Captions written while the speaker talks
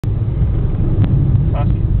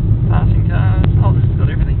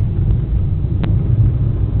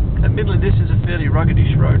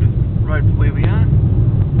road for where we are.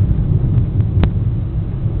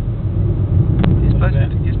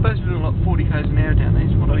 You're supposed to be doing like 40 k's an hour down there,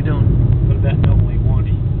 so what are we doing? What about normally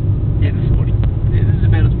windy? Yeah, this is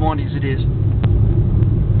about as windy as it is.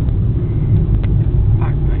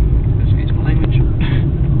 Fuck me, excuse my language.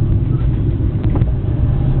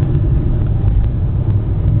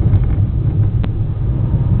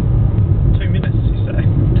 2 minutes, you say?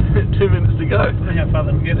 2 minutes to go. How far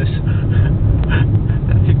that'll get us?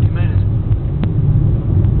 About 50 metres.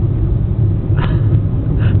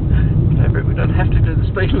 We don't have to do the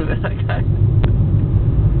speed limit, okay?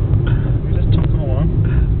 We just took them along.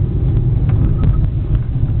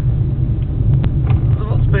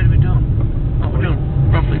 What speed are we doing? Oh, we're doing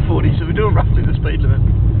roughly 40, so we're doing roughly the speed limit.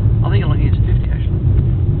 I think I'm looking at 50 actually.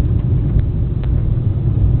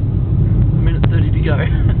 A minute 30 to go.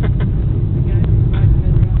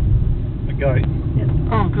 A goat. Yep.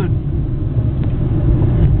 Oh, good.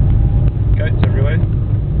 Goats everywhere.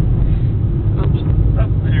 Oops. Oh,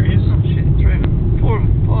 there he is. Oh shit, 3 of them, 4 of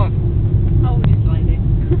them, 5. Oh, this lady.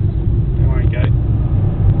 Don't worry, goat.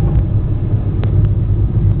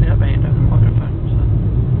 Now they end over the microphone, so.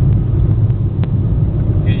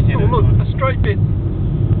 Yeah, you Oh look, a straight bit.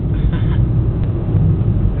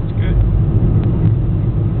 That's good.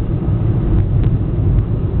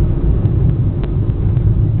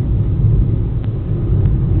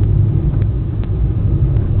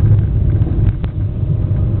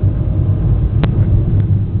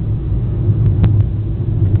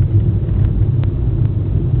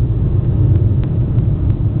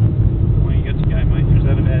 Well, you got to go, mate. Is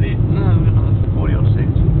that about it? No, we've got another 40 odd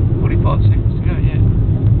seconds, 45 seconds to go, yeah.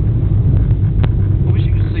 I wish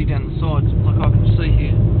you could see down the sides, like I can see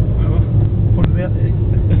here. Well, put it out there.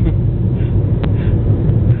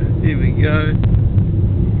 Here we go.